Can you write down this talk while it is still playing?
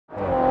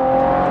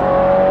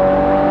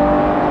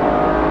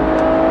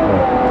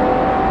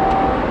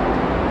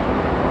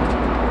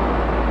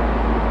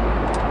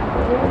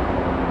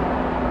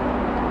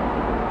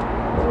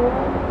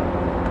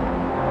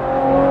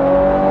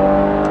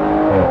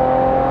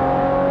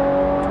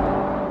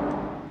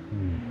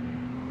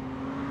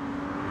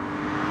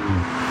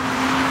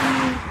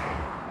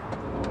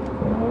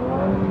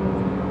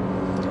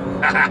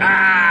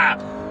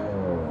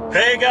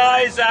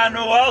and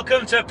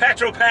welcome to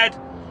Petrol Ped,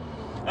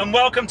 and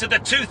welcome to the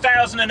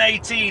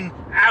 2018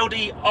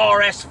 Audi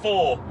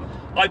RS4.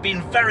 I've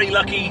been very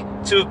lucky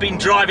to have been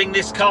driving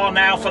this car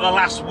now for the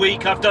last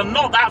week. I've done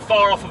not that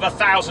far off of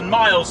 1,000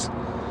 miles.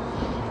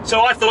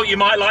 So I thought you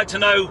might like to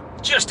know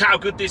just how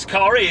good this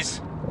car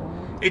is.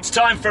 It's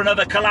time for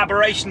another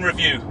collaboration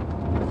review.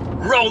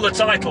 Roll the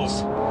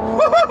titles.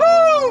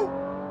 Woo-hoo-hoo!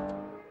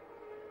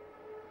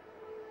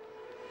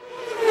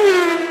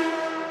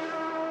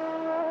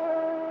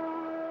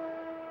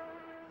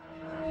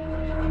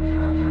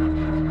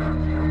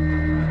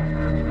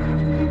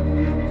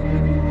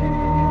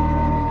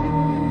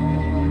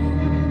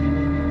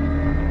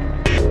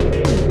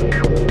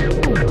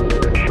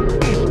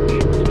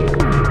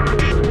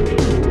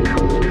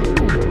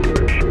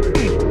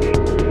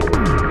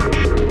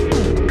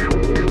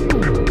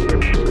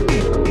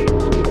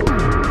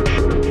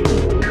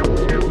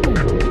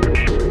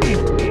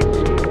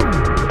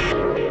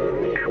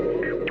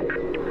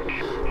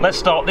 Let's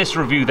start this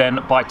review then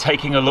by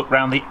taking a look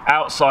around the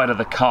outside of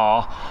the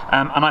car,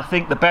 and I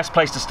think the best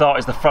place to start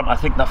is the front. I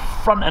think the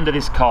front end of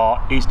this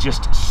car is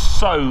just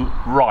so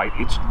right.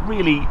 It's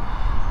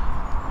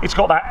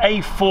got that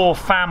A4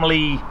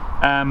 family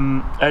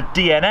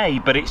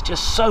DNA, but it's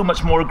just so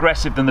much more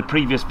aggressive than the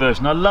previous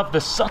version. I love the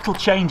subtle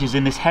changes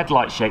in this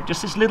headlight shape.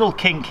 Just this little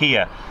kink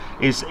here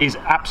is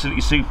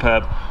absolutely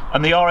superb,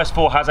 and the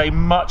RS4 has a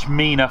much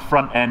meaner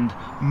front end,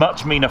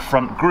 much meaner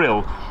front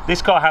grille.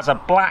 This car has a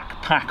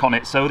black pack on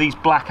it, so these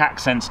black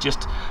accents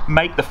just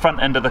make the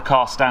front end of the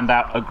car stand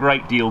out a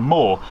great deal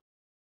more.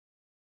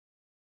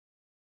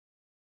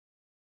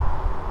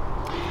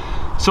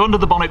 So under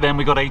the bonnet then,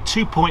 we've got a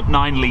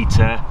 2.9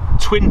 litre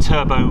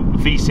twin-turbo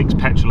V6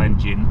 petrol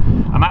engine,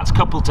 and that's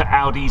coupled to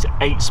Audi's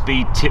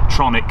 8-speed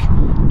Tiptronic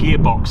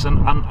gearbox,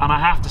 and I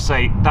have to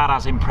say that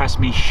has impressed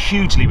me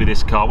hugely with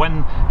this car.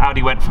 When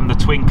Audi went from the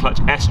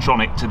twin-clutch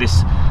S-tronic to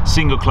this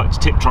single-clutch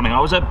Tiptronic,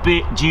 I was a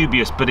bit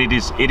dubious, but it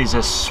is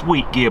a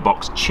sweet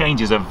gearbox.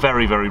 Changes are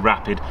very, very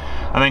rapid,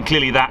 and then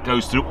clearly that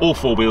goes through all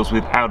four wheels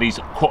with Audi's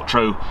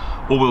Quattro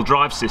all-wheel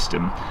drive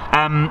system.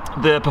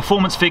 The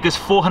performance figures: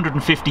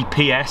 450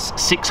 PS,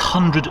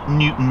 600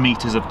 Newton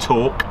meters of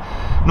torque,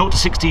 0 to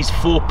 60 is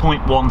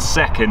 4.1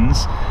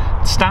 seconds.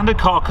 Standard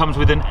car comes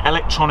with an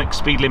electronic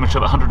speed limiter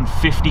of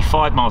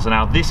 155 miles an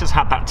hour. This has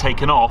had that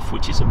taken off,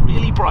 which is a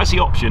really pricey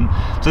option.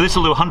 So this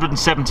will do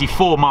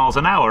 174 miles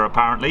an hour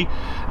apparently.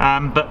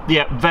 But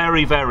yeah,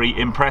 very, very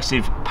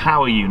impressive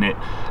power unit.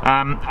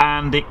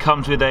 And it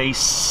comes with a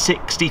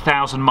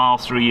 60,000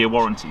 miles 3-year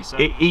warranty. So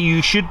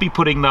you should be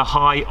putting the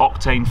high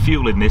octane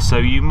fuel in this, so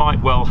you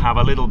might well have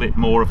a little bit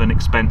more of an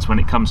expense when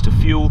it comes to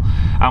fuel.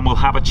 And we'll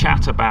have a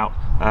chat about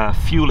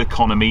fuel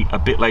economy a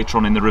bit later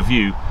on in the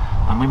review,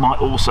 and we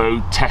might also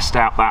test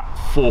out that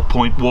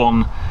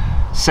 4.1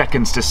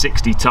 seconds to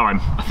 60 time.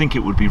 I think it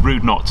would be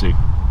rude not to.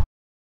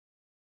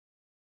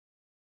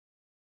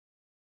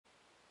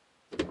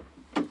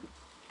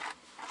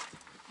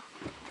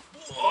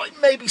 Oh,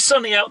 it may be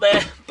sunny out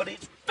there, but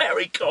it's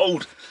very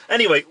cold.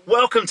 Anyway,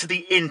 welcome to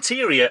the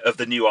interior of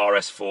the new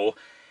RS4.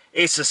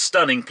 It's a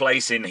stunning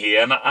place in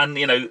here, and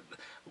you know,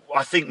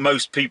 I think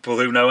most people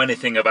who know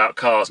anything about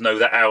cars know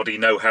that Audi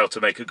know how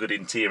to make a good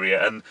interior,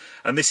 and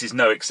this is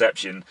no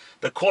exception.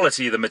 The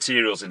quality of the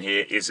materials in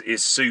here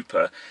is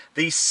super.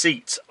 These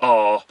seats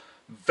are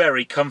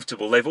very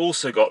comfortable. They've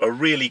also got a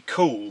really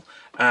cool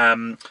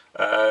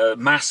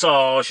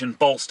massage and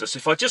bolster. So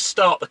if I just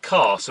start the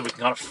car so we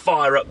can kind of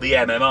fire up the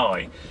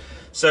MMI.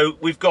 So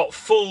we've got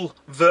full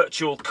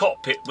virtual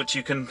cockpit, which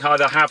you can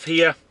either have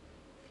here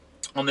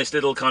on this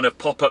little kind of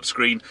pop-up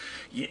screen.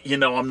 You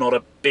know, I'm not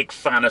a big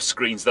fan of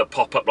screens that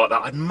pop up like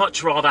that. I'd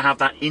much rather have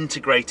that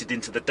integrated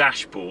into the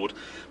dashboard,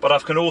 but I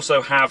can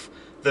also have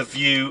the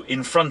view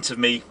in front of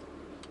me,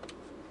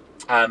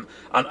 and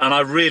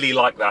I really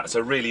like that. It's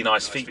a really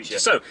nice feature.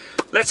 So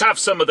let's have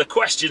some of the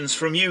questions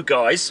from you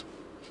guys,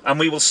 and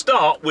we will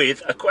start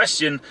with a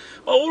question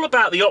all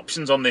about the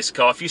options on this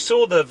car. If you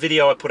saw the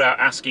video I put out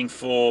asking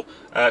for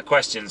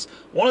questions,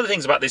 one of the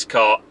things about this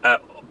car,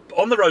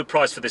 on the road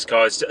price for this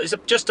car is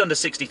just under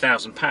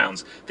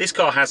 £60,000. This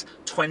car has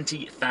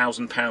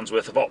 £20,000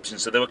 worth of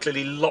options, so there were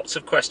clearly lots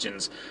of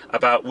questions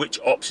about which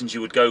options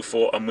you would go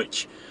for and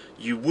which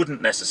you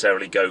wouldn't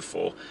necessarily go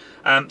for.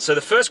 So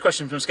the first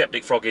question from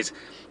Skeptic Frog is,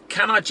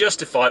 can I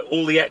justify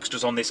all the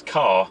extras on this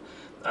car?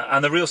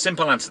 And the real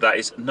simple answer to that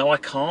is no, I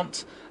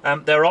can't.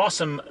 There are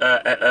some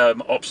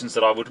options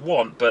that I would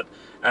want, but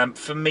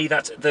for me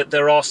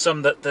there are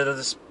some that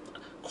there's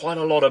quite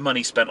a lot of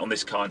money spent on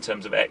this car in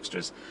terms of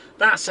extras.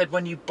 That said,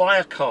 when you buy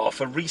a car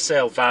for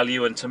resale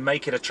value and to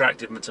make it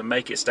attractive and to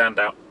make it stand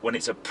out, when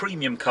it's a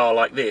premium car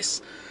like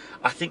this,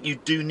 I think you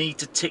do need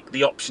to tick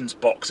the options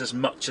box as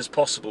much as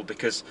possible,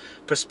 because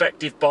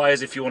prospective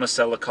buyers, if you want to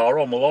sell the car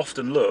on, will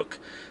often look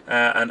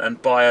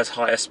and buy as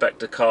high a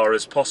spec a car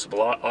as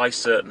possible. I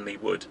certainly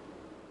would.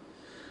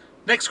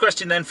 Next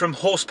question then from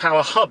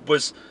Horsepower Hub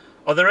was,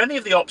 are there any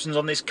of the options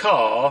on this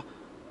car,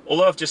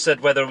 although I've just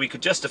said whether we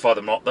could justify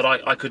them or not, that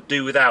I could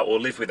do without or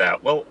live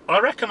without? Well, I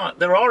reckon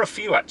there are a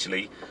few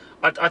actually.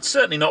 I'd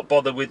certainly not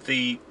bother with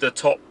the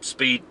top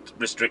speed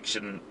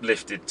restriction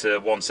lifted to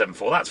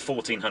 174. That's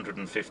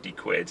 1,450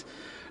 quid.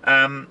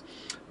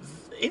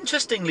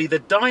 Interestingly, the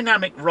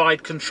dynamic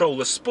ride control,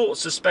 the sport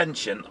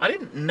suspension, I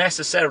didn't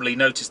necessarily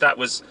notice that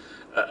was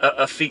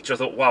a feature. I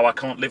thought, wow, I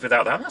can't live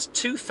without that. And that's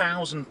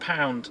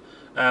 £2,000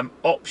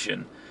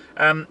 option.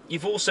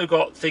 You've also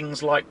got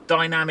things like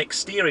dynamic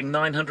steering,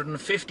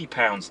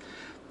 £950.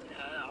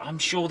 I'm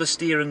sure the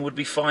steering would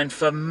be fine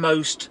for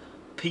most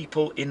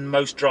people in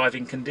most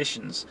driving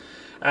conditions.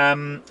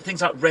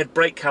 Things like red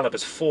brake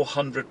calipers,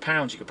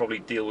 £400. You could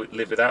probably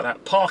live without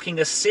that. Parking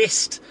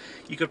assist,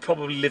 you could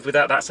probably live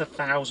without. That's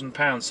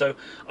 £1,000. So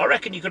I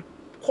reckon you could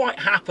quite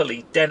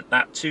happily dent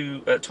that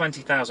to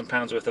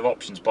 £20,000 worth of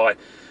options by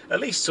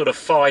at least sort of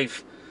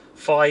five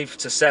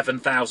to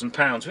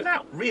 £7,000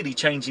 without really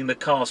changing the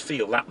car's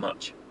feel that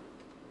much.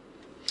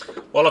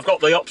 Well, I've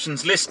got the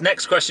options list.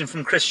 Next question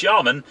from Chris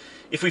Sharman.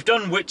 If we've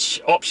done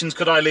which options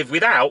could I live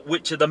without,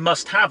 which are the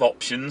must-have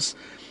options?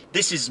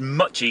 This is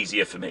much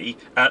easier for me.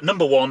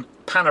 Number one,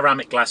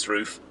 panoramic glass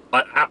roof.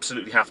 I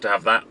absolutely have to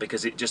have that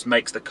because it just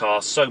makes the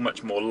car so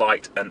much more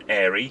light and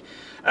airy.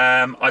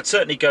 I'd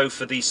certainly go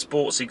for the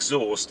sports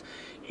exhaust.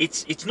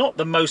 It's not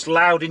the most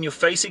loud in your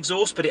face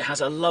exhaust, but it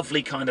has a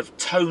lovely kind of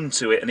tone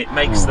to it and it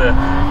makes the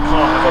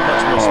car have a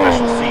much more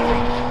special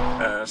feeling.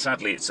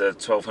 Sadly, it's a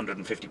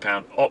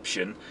 £1,250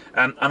 option.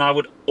 And I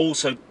would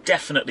also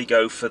definitely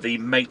go for the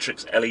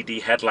Matrix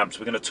LED headlamps.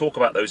 We're going to talk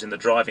about those in the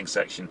driving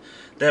section.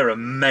 They're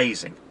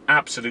amazing,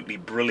 absolutely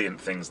brilliant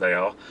things they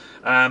are.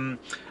 And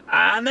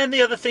then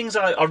the other things,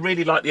 I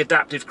really like the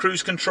adaptive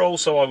cruise control,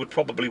 so I would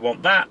probably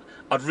want that.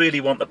 I'd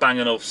really want the Bang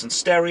 & Olufsen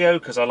stereo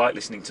because I like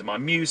listening to my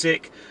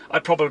music.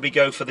 I'd probably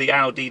go for the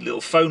Audi little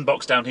phone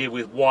box down here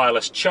with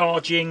wireless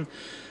charging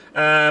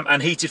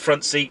and heated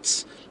front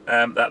seats.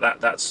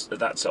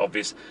 That's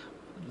obvious.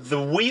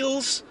 The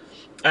wheels,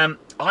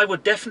 I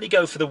would definitely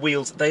go for the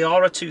wheels. They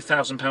are a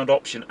 £2,000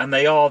 option and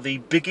they are the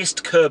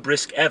biggest curb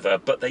risk ever,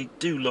 but they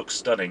do look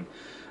stunning.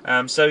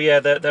 So yeah,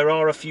 there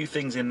are a few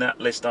things in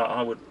that list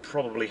I would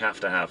probably have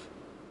to have.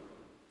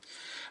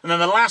 And then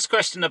the last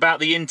question about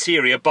the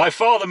interior, by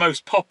far the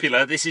most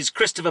popular. This is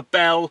Christopher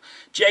Bell,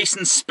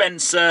 Jason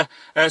Spencer,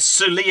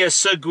 Sulia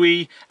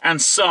Sugui and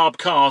Saab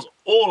Cars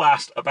all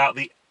asked about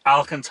the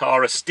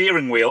Alcantara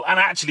steering wheel, and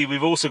actually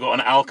we've also got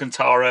an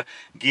Alcantara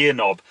gear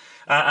knob.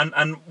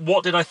 And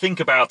what did I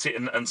think about it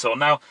and so on.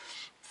 Now,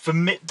 for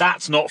me,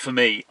 that's not for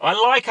me. I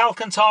like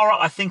Alcantara,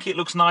 I think it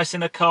looks nice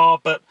in a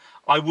car, but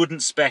I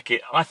wouldn't spec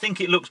it. I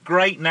think it looks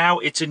great now,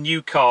 it's a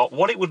new car.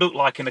 What it would look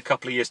like in a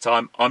couple of years'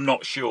 time, I'm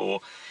not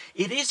sure.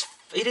 It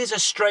is a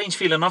strange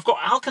feeling. I've got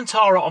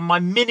Alcantara on my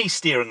mini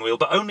steering wheel,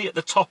 but only at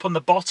the top and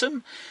the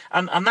bottom,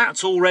 and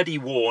that's already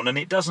worn, and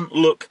it doesn't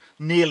look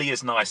nearly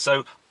as nice.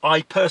 So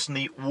I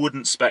personally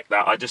wouldn't spec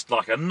that. I just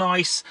like a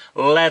nice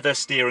leather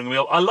steering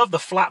wheel. I love the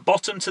flat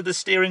bottom to the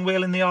steering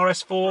wheel in the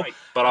RS4, right,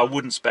 but I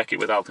wouldn't spec it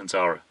with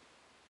Alcantara.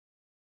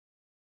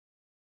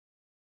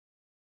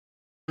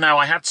 Now,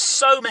 I had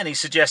so many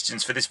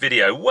suggestions for this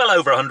video, well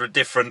over 100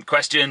 different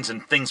questions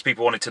and things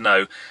people wanted to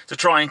know. To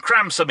try and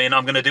cram some in,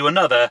 I'm going to do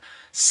another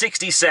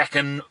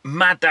 60-second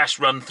mad dash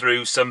run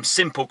through some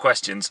simple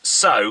questions.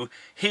 So,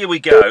 here we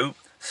go.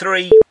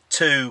 3,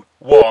 2,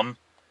 1.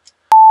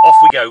 Off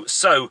we go.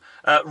 So,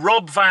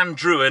 Rob Van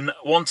Druen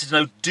wanted to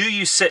know, do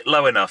you sit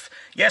low enough?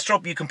 Yes,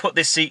 Rob, you can put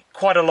this seat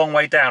quite a long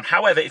way down.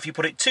 However, if you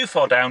put it too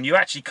far down, you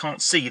actually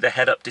can't see the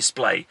head-up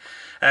display.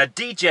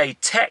 DJ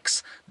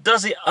Tex,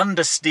 does it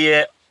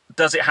understeer?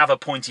 Does it have a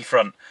pointy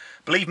front?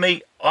 Believe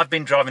me, I've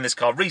been driving this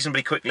car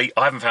reasonably quickly.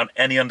 I haven't found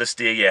any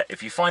understeer yet.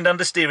 If you find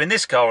understeer in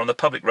this car on the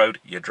public road,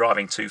 you're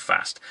driving too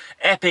fast.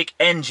 Epic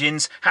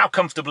Engines, how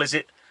comfortable is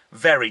it?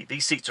 Very.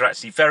 These seats are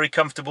actually very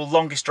comfortable.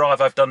 Longest drive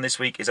I've done this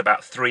week is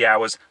about 3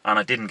 hours and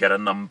I didn't get a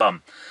numb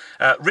bum.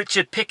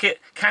 Richard Pickett,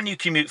 can you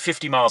commute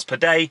 50 miles per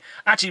day?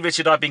 Actually,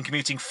 Richard, I've been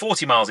commuting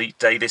 40 miles each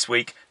day this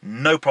week.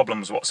 No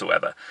problems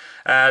whatsoever.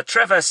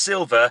 Trevor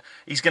Silver,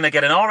 he's going to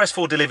get an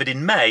RS4 delivered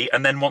in May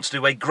and then wants to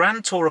do a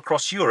grand tour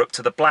across Europe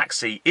to the Black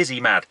Sea. Is he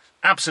mad?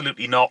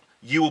 Absolutely not.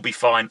 You will be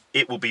fine.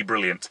 It will be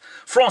brilliant.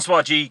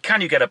 Francois G,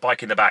 can you get a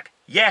bike in the back?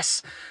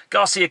 Yes.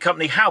 Garcia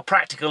Company, how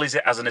practical is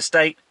it as an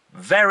estate?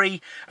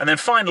 Very. And then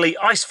finally,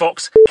 Ice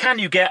Fox, can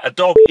you get a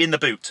dog in the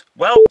boot?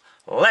 Well,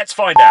 let's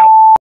find out.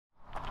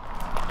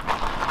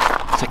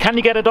 So can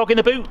you get a dog in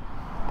the boot?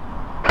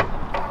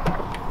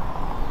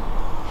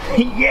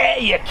 Yeah,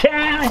 you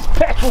can. It's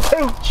Petrol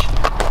Pooch.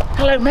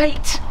 Hello,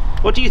 mate.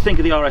 What do you think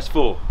of the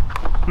RS4?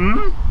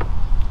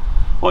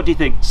 What do you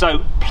think?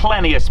 So,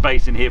 plenty of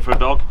space in here for a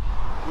dog.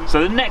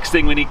 So the next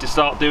thing we need to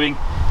start doing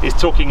is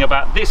talking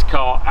about this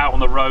car out on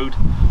the road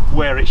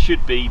where it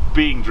should be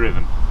being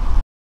driven.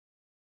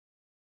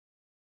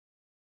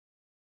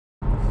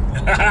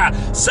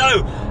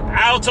 So,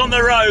 out on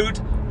the road,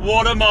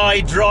 what are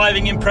my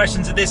driving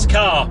impressions of this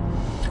car?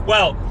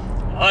 Well,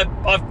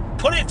 I've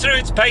put it through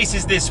its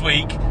paces this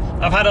week.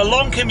 I've had a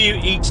long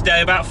commute each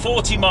day, about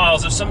 40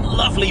 miles of some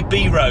lovely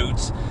B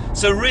roads.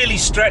 So really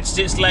stretched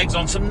its legs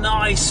on some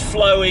nice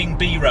flowing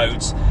B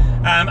roads.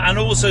 and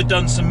also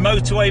done some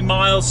motorway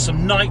miles,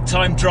 some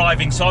nighttime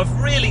driving. So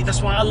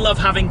that's why I love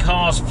having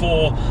cars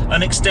for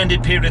an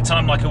extended period of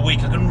time, like a week.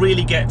 I can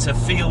really get to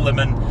feel them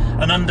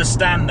and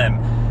understand them.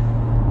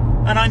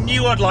 And I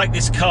knew I'd like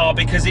this car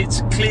because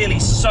it's clearly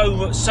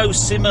so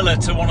similar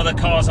to one of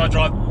the cars I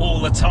drive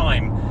all the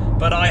time.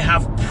 But I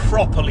have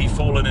properly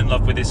fallen in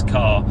love with this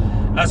car.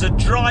 As a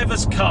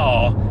driver's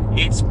car,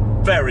 it's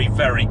very,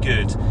 very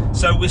good.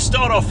 So we'll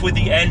start off with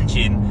the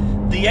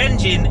engine. The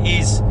engine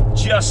is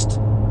just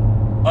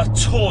a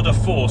tour de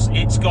force.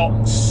 It's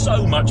got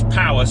so much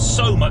power,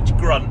 so much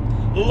grunt,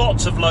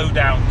 lots of low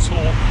down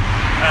torque.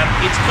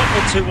 It's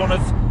coupled to one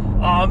of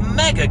our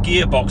mega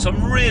gearbox.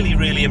 I'm really,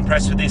 really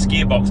impressed with this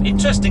gearbox.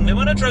 Interestingly,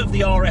 when I drove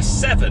the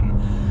RS4,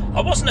 I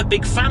wasn't a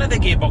big fan of the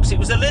gearbox. It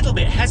was a little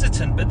bit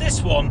hesitant, but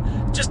this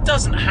one just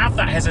doesn't have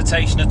that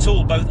hesitation at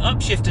all. Both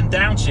upshift and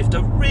downshift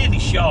are really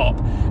sharp,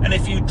 and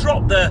if you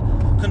drop the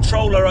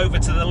controller over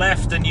to the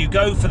left and you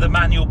go for the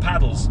manual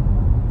paddles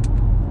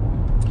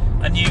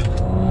and you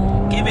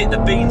give it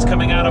the beans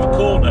coming out of a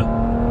corner,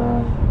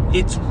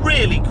 it's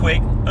really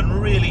quick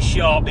and really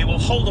sharp. It will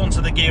hold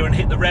onto the gear and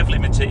hit the rev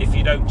limiter if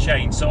you don't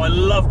change. So I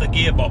love the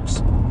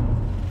gearbox.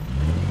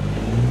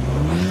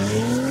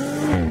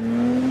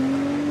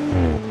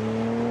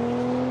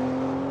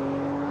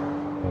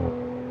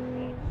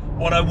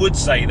 What I would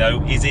say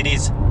though is it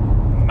is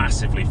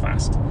massively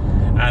fast.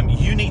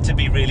 You need to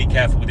be really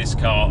careful with this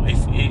car.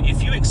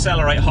 If you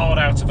accelerate hard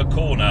out of a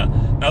corner,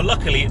 now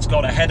luckily it's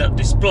got a head-up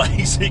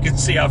display so you can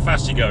see how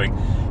fast you're going.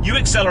 You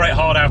accelerate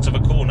hard out of a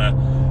corner,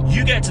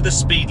 you get to the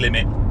speed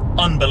limit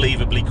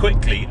unbelievably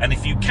quickly, and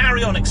if you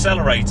carry on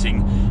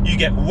accelerating, you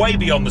get way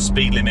beyond the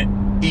speed limit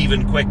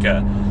even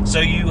quicker. So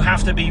you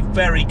have to be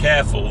very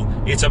careful.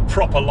 It's a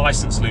proper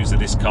license loser,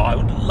 this car. I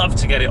would love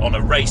to get it on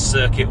a race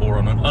circuit or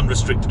on an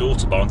unrestricted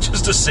autobahn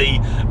just to see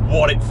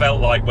what it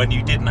felt like when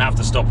you didn't have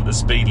to stop at the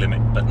speed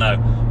limit. But no,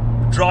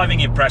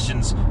 driving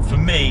impressions, for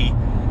me,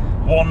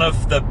 one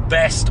of the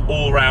best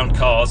all-round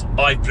cars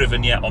I've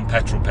driven yet on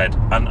Petrol Ped,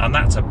 and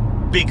that's a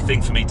big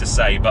thing for me to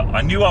say. But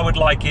I knew I would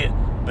like it,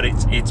 but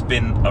it's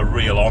been a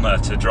real honour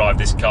to drive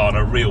this car and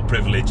a real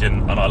privilege,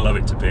 and I love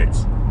it to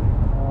bits.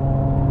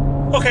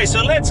 Okay,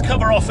 so let's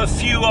cover off a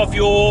few of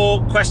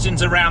your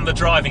questions around the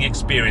driving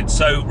experience.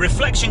 So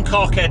Reflection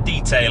Car Care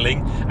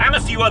Detailing, and a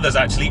few others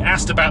actually,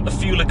 asked about the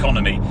fuel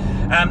economy.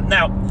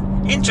 Now,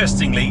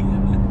 interestingly,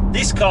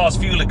 this car's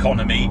fuel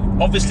economy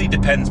obviously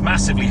depends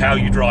massively how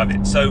you drive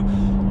it. So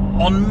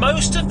on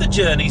most of the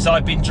journeys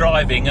I've been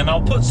driving, and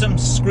I'll put some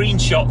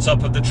screenshots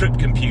up of the trip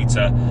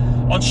computer,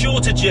 on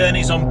shorter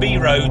journeys on B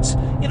roads,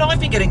 you know, I've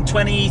been getting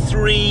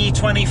 23,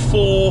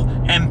 24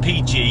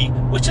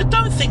 mpg, which I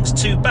don't think's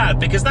too bad,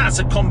 because that's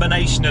a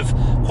combination of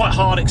quite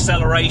hard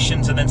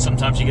accelerations and then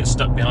sometimes you get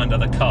stuck behind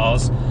other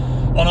cars.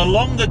 On a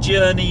longer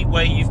journey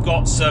where you've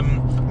got some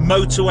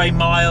motorway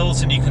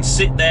miles and you can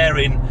sit there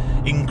in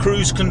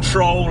cruise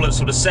control at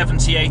sort of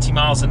 70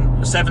 miles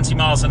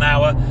an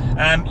hour,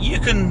 you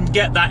can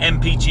get that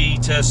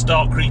mpg to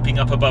start creeping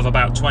up above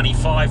about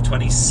 25,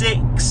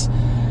 26.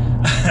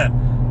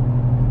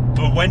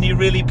 But when you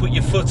really put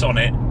your foot on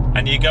it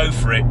and you go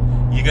for it,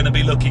 you're going to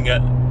be looking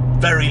at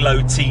very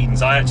low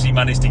teens. I actually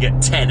managed to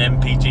get 10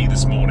 mpg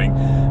this morning,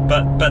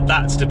 but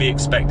that's to be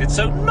expected.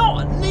 So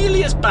not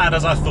nearly as bad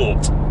as I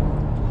thought.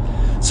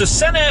 So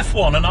Senna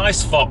F1 and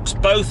Ice Fox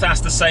both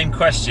asked the same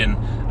question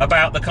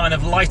about the kind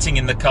of lighting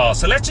in the car.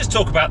 So let's just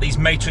talk about these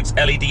Matrix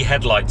LED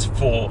headlights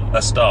for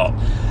a start.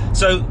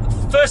 So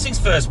first things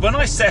first, when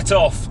I set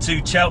off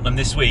to Cheltenham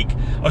this week,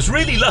 I was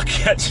really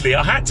lucky actually.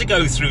 I had to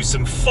go through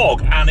some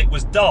fog and it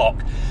was dark.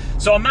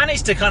 So I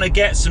managed to kind of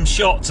get some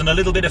shots and a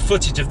little bit of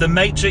footage of the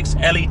Matrix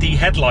LED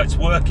headlights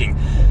working.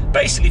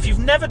 Basically, if you've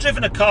never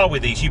driven a car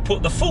with these, you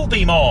put the full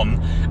beam on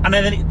and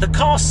then the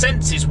car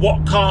senses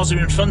what cars are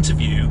in front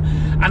of you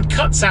and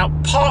cuts out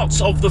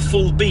parts of the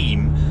full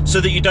beam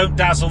so that you don't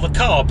dazzle the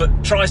car,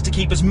 but tries to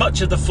keep as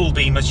much of the full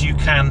beam as you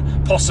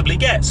can possibly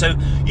get. So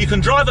you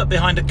can drive up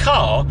behind a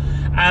car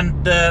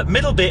and the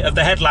middle bit of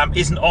the headlamp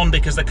isn't on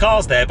because the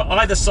car's there, but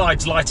either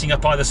side's lighting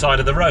up either side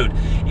of the road.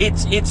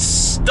 It's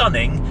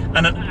stunning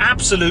and an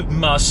absolute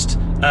must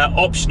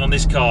option on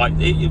this car.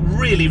 It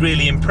really,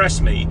 really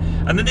impressed me.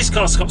 And then this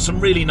car's got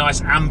some really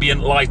nice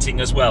ambient lighting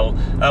as well.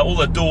 All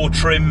the door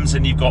trims,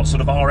 and you've got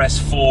sort of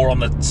RS4 on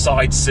the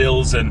side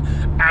sills and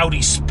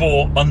Audi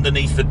Sport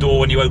underneath the door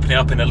when you open it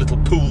up in a little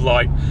pool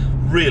light.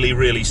 Really,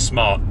 really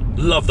smart.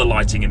 Love the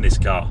lighting in this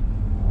car.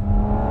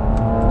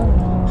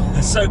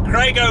 So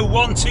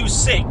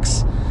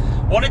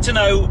Grego126 wanted to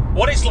know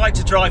what it's like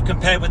to drive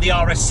compared with the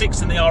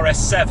RS6 and the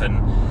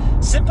RS7.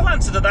 Simple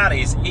answer to that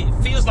is it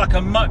feels like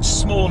a much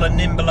smaller,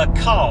 nimbler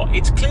car.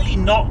 It's clearly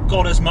not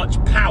got as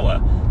much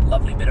power.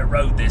 Lovely bit of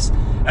road this.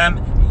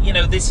 You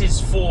know, this is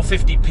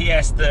 450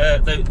 PS,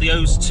 the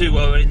O's 2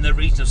 are in the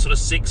region of sort of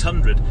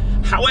 600.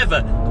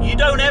 However, you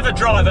don't ever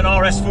drive an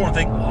RS4 and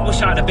think, oh, I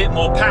wish I had a bit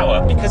more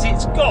power, because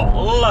it's got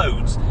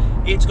loads.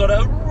 It's got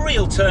a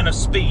real turn of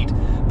speed,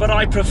 but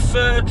I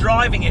prefer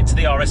driving it to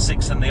the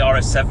RS6 and the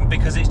RS7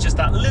 because it's just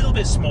that little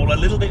bit smaller, a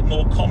little bit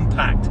more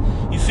compact.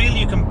 You feel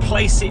you can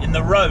place it in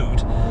the road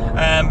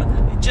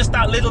just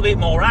that little bit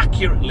more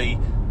accurately.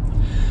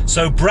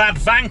 So Brad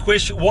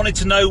Vanquish wanted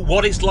to know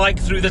what it's like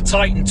through the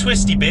tight and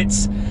twisty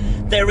bits.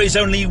 There is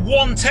only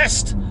one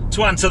test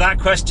to answer that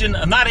question,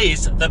 and that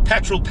is the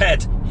Petrol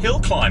Ped hill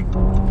climb.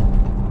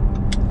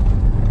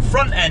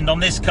 Front end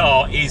on this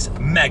car is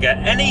mega.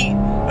 Any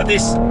of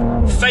this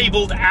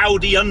fabled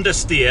Audi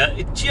understeer,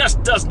 it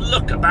just doesn't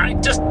look at that,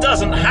 it just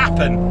doesn't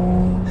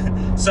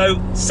happen.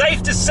 So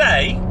safe to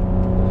say,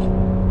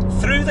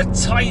 through the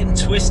tight and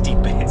twisty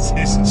bits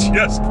is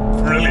just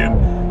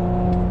brilliant.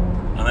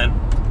 And then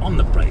on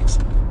the brakes,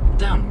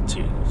 down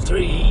 2,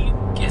 3,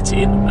 get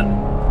in, and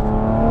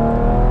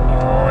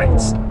oh,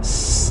 it's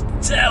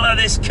stellar,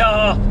 this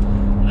car,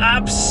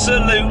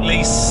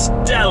 absolutely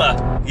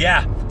stellar.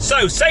 Yeah,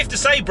 so safe to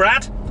say,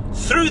 Brad,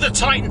 through the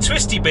tight and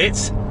twisty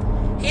bits,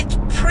 it's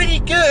pretty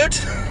good.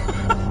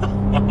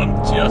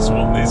 I just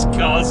want this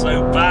car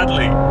so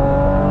badly.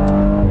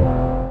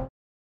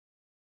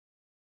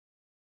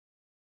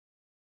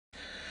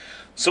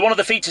 So one of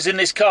the features in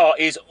this car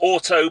is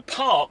auto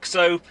park.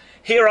 So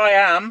here I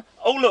am.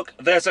 Oh look,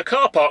 there's a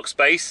car park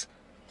space.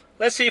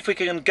 Let's see if we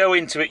can go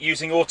into it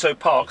using auto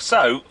park.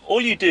 So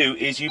all you do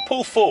is you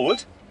pull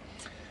forward,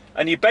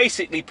 and you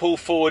basically pull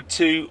forward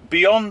to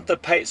beyond the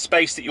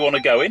space that you want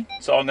to go in.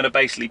 So I'm going to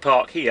basically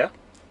park here.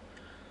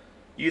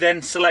 You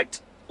then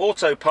select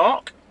auto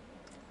park,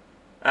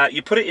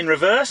 you put it in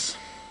reverse,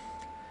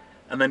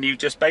 and then you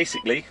just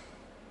basically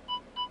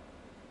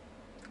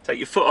take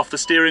your foot off the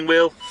steering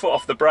wheel, foot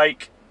off the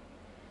brake.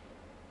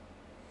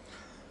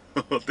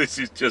 This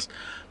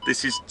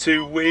is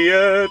too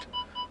weird.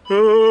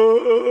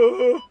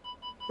 Oh,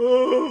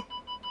 oh.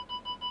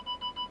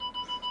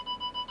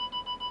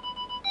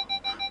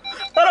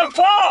 And I'm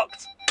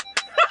parked!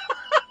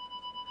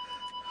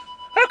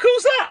 How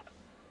cool's that?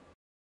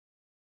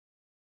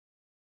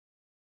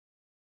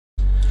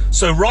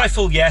 So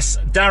Rifle Yes,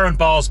 Darren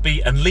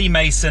Barsby and Lee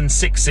Mason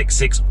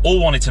 666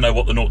 all wanted to know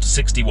what the 0 to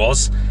 60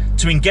 was.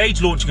 To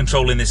engage launch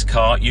control in this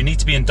car, you need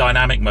to be in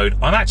dynamic mode.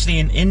 I'm actually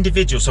in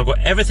individual, so I've got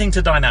everything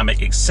to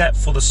dynamic except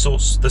for the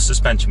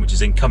suspension, which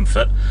is in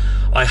comfort.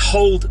 I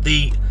hold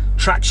the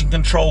traction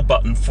control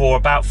button for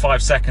about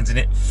 5 seconds and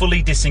it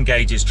fully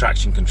disengages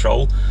traction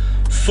control.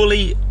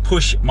 Fully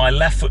push my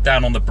left foot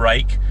down on the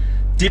brake,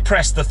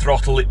 depress the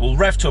throttle, it will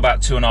rev to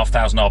about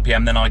 2,500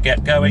 RPM, then I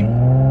get going.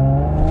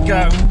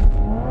 Go.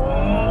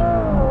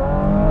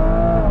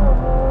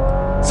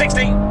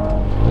 60.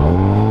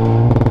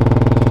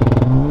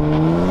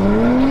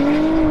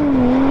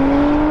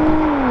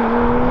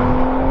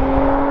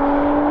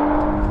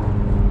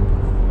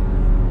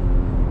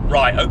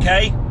 Right,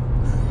 okay.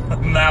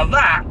 Now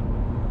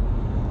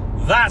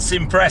that's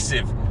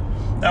impressive.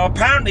 Now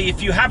apparently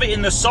if you have it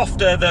in the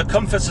softer, the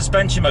comfort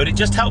suspension mode, it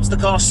just helps the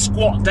car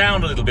squat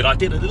down a little bit. I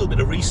did a little bit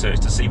of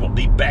research to see what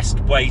the best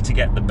way to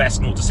get the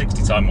best 0 to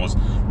 60 time was.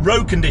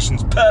 Road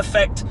conditions,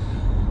 perfect.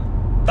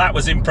 That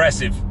was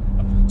impressive.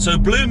 So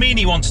Blue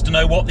Meanie wanted to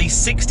know what the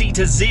 60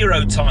 to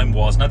 0 time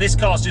was. Now this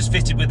car's just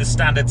fitted with the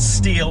standard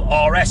steel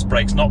RS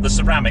brakes, not the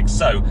ceramics.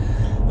 So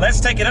let's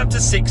take it up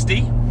to 60,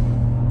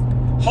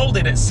 hold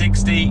it at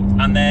 60,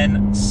 and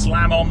then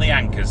slam on the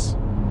anchors.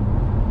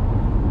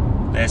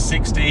 There's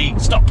 60,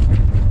 stop.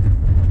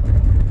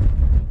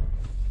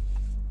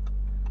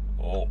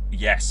 Oh,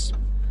 yes.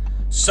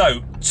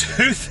 So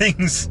three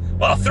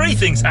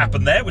things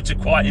happened there, which are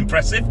quite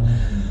impressive.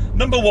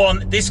 Number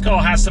one, this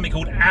car has something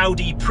called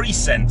Audi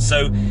Presense.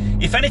 So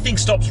if anything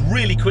stops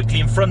really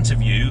quickly in front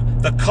of you,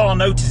 the car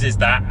notices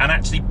that and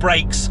actually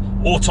brakes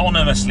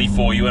autonomously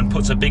for you and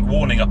puts a big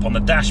warning up on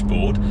the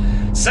dashboard.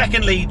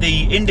 Secondly,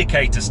 the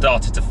indicator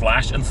started to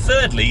flash. And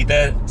thirdly,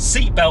 the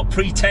seatbelt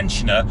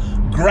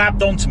pre-tensioner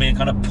grabbed onto me and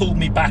kind of pulled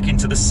me back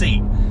into the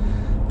seat.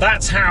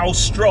 That's how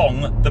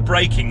strong the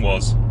braking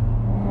was.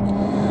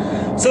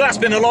 So that's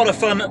been a lot of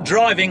fun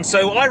driving,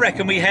 so I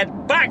reckon we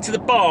head back to the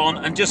barn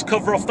and just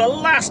cover off the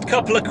last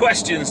couple of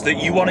questions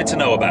that you wanted to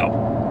know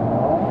about.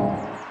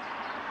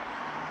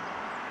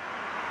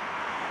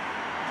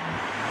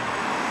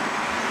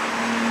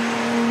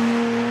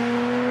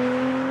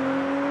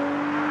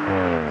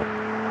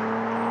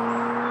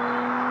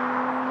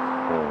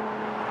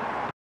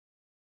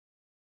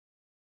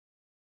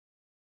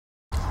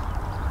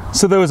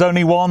 So there was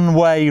only one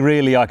way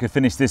really I could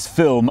finish this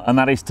film, and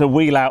that is to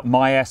wheel out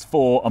my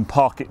S4 and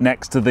park it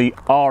next to the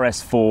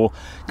RS4,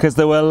 because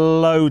there were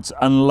loads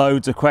and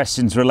loads of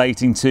questions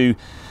relating to,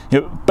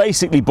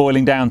 basically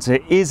boiling down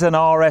to, is an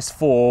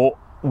RS4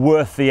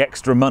 worth the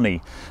extra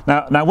money?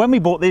 Now when we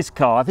bought this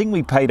car, I think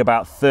we paid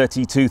about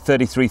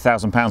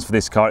 £33,000 for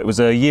this car. It was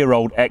a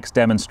year-old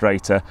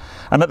ex-demonstrator,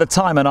 and at the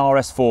time an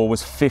RS4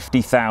 was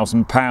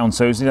 £50,000,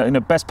 so it was, in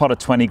the best part of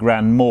 20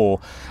 grand more,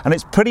 and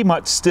it's pretty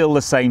much still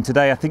the same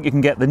today. I think you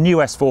can get the new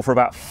S4 for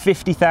about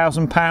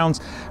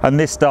 £50,000, and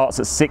this starts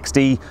at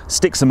 60,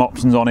 stick some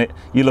options on it,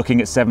 you're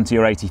looking at 70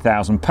 or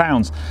 80,000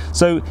 pounds.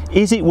 So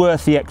is it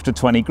worth the extra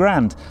 20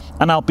 grand?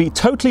 And I'll be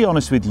totally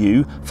honest with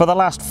you, for the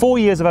last 4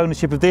 years of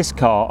ownership of this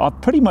car,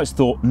 I've pretty much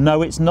thought,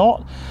 no, it's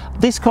not.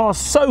 This car's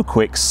so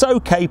quick, so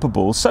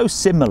capable, so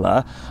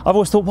similar. I've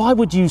always thought, why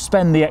would you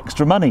spend the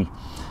extra money?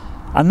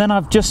 And then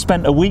I've just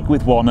spent a week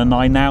with one, and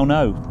I now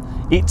know.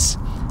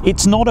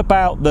 It's not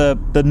about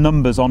the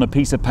numbers on a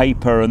piece of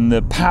paper and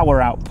the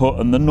power output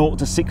and the 0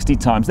 to 60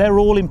 times. They're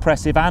all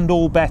impressive and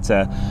all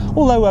better,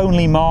 although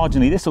only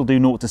marginally. This will do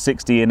 0 to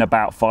 60 in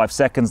about 5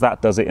 seconds.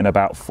 That does it in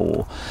about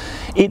 4.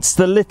 It's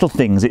the little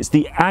things.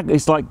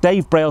 It's like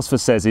Dave Brailsford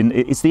says,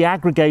 it's the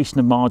aggregation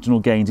of marginal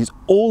gains. It's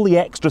all the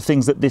extra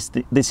things that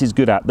this is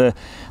good at. The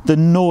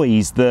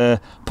noise, the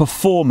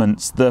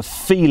performance, the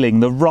feeling,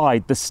 the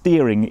ride, the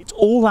steering. It's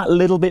all that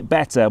little bit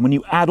better. When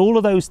you add all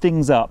of those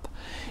things up,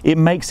 it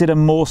makes it a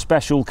more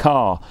special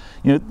car.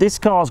 This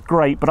car's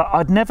great, but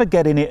I'd never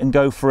get in it and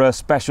go for a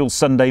special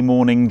Sunday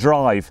morning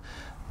drive.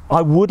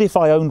 I would if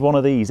I owned one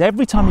of these.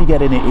 Every time you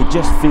get in it, it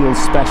just feels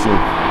special.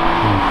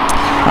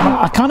 And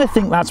I kind of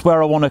think that's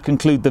where I want to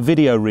conclude the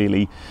video,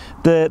 really.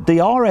 The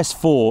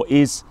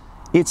RS4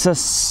 it's a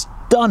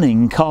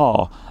stunning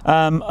car.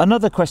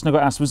 Another question I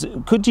got asked was,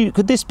 could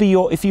this be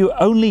if you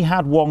only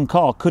had one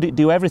car, could it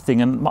do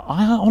everything? And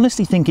I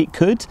honestly think it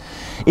could.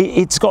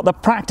 It's got the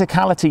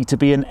practicality to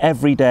be an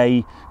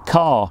everyday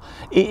car.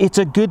 It's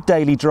a good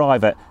daily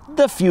driver.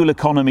 The fuel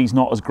economy is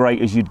not as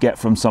great as you'd get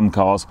from some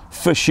cars,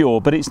 for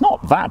sure, but it's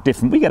not that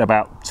different. We get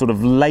about sort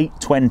of late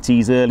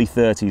 20s, early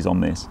 30s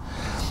on this.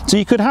 So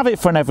you could have it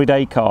for an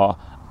everyday car,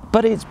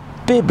 but it's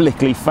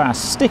biblically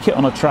fast. Stick it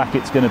on a track,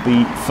 it's going to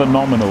be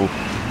phenomenal.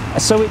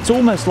 So it's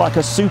almost like a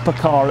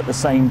supercar at the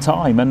same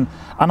time, and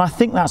I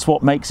think that's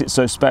what makes it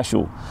so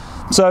special.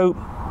 So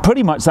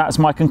pretty much that's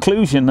my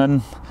conclusion,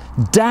 and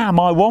damn,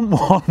 I want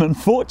one.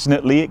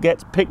 Unfortunately, it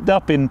gets picked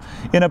up in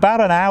about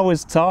an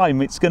hour's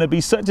time. It's going to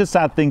be such a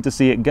sad thing to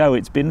see it go.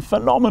 It's been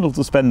phenomenal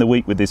to spend the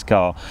week with this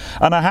car,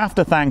 and I have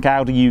to thank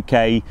Audi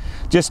UK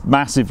just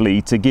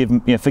massively for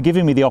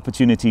giving me the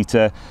opportunity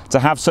to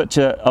have such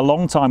a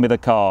long time with a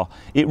car.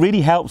 It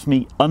really helps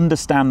me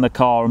understand the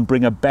car and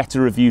bring a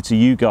better review to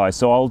you guys,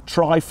 so I'll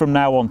try from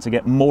now on to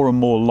get more and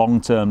more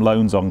long-term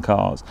loans on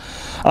cars.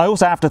 I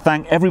also have to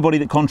thank everybody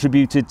that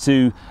contributed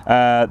to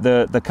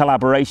the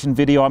collaboration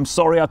video. I'm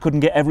sorry I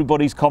couldn't get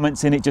everybody's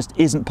comments in, it just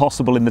isn't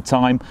possible in the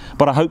time,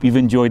 but I hope you've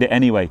enjoyed it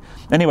anyway.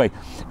 Anyway,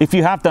 if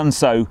you have done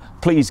so,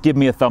 please give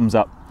me a thumbs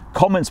up.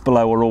 Comments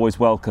below are always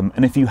welcome,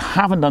 and if you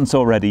haven't done so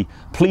already,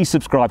 please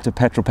subscribe to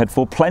Petrol Ped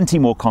for plenty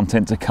more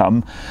content to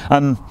come.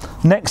 And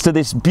next to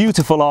this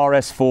beautiful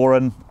RS4,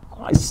 and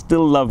I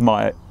still love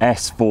my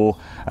S4,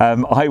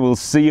 I will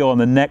see you on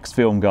the next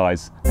film,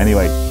 guys.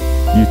 Anyway,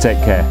 you take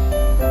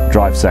care,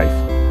 drive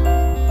safe.